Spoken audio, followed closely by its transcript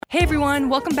Hey everyone,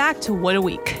 welcome back to What a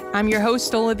Week. I'm your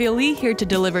host, Olivia Lee, here to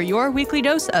deliver your weekly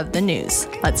dose of the news.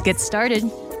 Let's get started.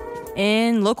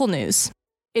 In local news,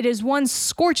 it is one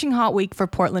scorching hot week for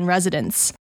Portland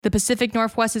residents. The Pacific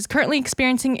Northwest is currently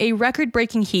experiencing a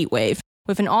record-breaking heat wave,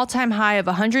 with an all-time high of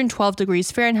 112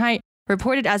 degrees Fahrenheit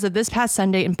reported as of this past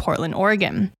Sunday in Portland,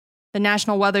 Oregon. The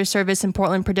National Weather Service in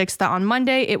Portland predicts that on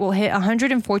Monday it will hit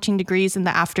 114 degrees in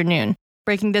the afternoon,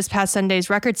 breaking this past Sunday's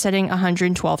record-setting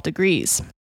 112 degrees.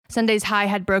 Sunday's high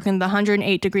had broken the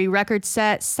 108-degree record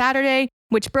set Saturday,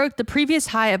 which broke the previous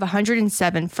high of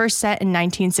 107 first set in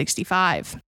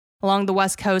 1965. Along the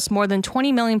West Coast, more than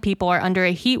 20 million people are under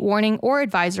a heat warning or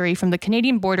advisory from the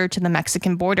Canadian border to the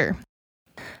Mexican border.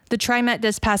 The TriMet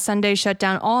this past Sunday shut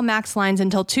down all MAX lines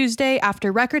until Tuesday after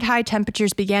record-high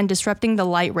temperatures began disrupting the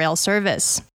light rail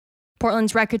service.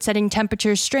 Portland's record-setting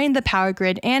temperatures strained the power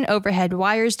grid and overhead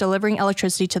wires delivering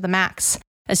electricity to the MAX,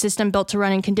 a system built to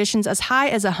run in conditions as high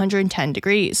as 110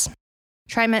 degrees.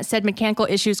 TriMet said mechanical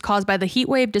issues caused by the heat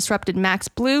wave disrupted MAX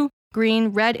blue, green,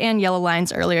 red, and yellow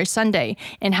lines earlier Sunday,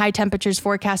 and high temperatures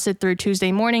forecasted through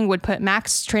Tuesday morning would put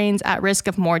MAX trains at risk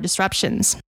of more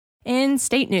disruptions. In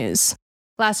state news,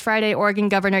 last Friday, Oregon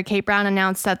Governor Kate Brown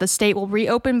announced that the state will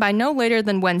reopen by no later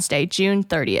than Wednesday, June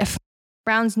 30th.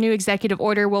 Brown's new executive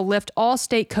order will lift all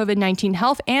state COVID-19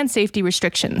 health and safety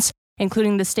restrictions,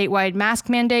 including the statewide mask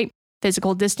mandate,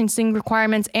 physical distancing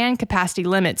requirements, and capacity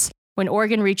limits when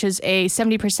Oregon reaches a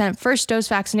 70% first dose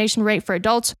vaccination rate for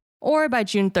adults or by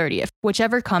June 30th,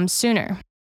 whichever comes sooner.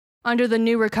 Under the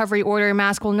new recovery order,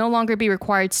 masks will no longer be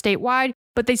required statewide,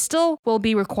 but they still will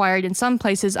be required in some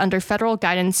places under federal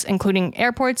guidance, including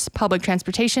airports, public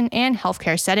transportation, and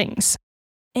healthcare settings.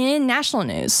 In national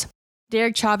news,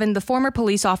 Derek Chauvin, the former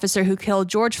police officer who killed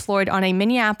George Floyd on a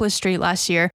Minneapolis street last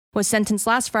year, was sentenced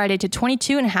last Friday to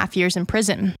 22 and a half years in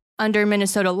prison. Under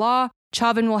Minnesota law,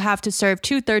 Chauvin will have to serve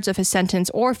 2/3 of his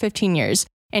sentence or 15 years,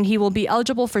 and he will be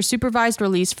eligible for supervised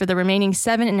release for the remaining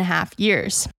 7.5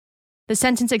 years. The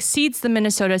sentence exceeds the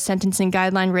Minnesota sentencing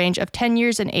guideline range of 10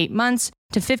 years and 8 months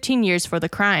to 15 years for the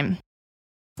crime.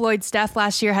 Floyd's death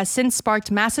last year has since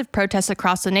sparked massive protests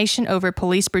across the nation over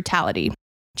police brutality.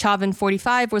 Chauvin,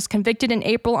 45, was convicted in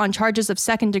April on charges of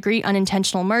second-degree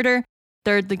unintentional murder,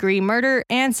 third-degree murder,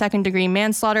 and second-degree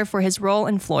manslaughter for his role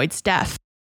in Floyd's death.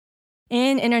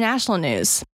 In international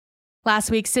news, last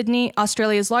week, Sydney,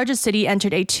 Australia's largest city,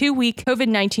 entered a 2-week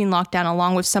COVID-19 lockdown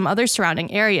along with some other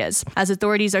surrounding areas, as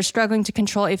authorities are struggling to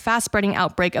control a fast-spreading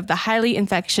outbreak of the highly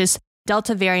infectious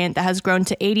Delta variant that has grown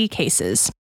to 80 cases.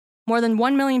 More than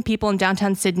 1 million people in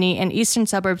downtown Sydney and eastern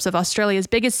suburbs of Australia's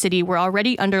biggest city were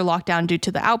already under lockdown due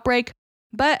to the outbreak,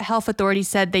 but health authorities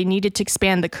said they needed to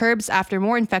expand the curbs after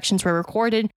more infections were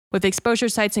recorded, with exposure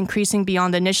sites increasing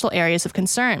beyond the initial areas of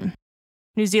concern.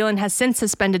 New Zealand has since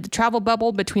suspended the travel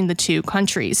bubble between the two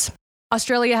countries.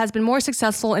 Australia has been more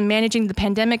successful in managing the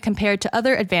pandemic compared to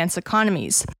other advanced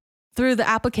economies. Through the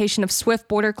application of swift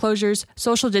border closures,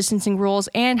 social distancing rules,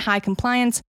 and high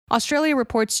compliance, Australia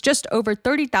reports just over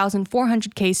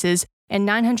 30,400 cases and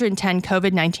 910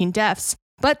 COVID-19 deaths,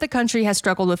 but the country has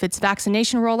struggled with its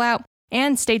vaccination rollout,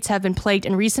 and states have been plagued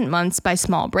in recent months by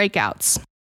small breakouts.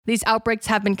 These outbreaks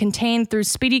have been contained through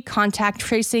speedy contact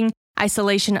tracing,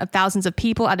 isolation of thousands of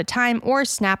people at a time, or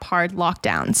snap-hard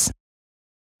lockdowns.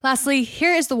 Lastly,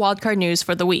 here is the wildcard news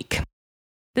for the week.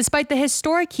 Despite the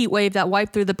historic heat wave that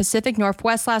wiped through the Pacific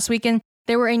Northwest last weekend,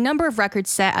 there were a number of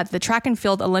records set at the track and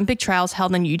field Olympic trials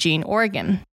held in Eugene,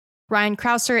 Oregon. Ryan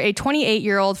Crouser, a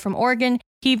 28-year-old from Oregon,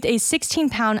 heaved a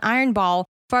 16-pound iron ball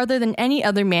farther than any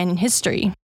other man in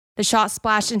history. The shot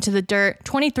splashed into the dirt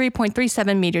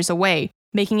 23.37 meters away,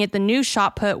 making it the new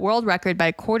shot put world record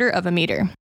by 1/4 of a meter.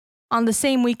 On the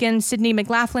same weekend, Sydney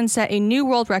McLaughlin set a new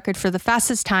world record for the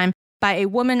fastest time by a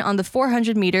woman on the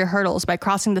 400-meter hurdles by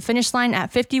crossing the finish line at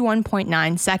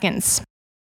 51.9 seconds.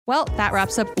 Well, that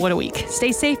wraps up What a Week.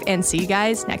 Stay safe and see you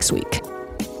guys next week.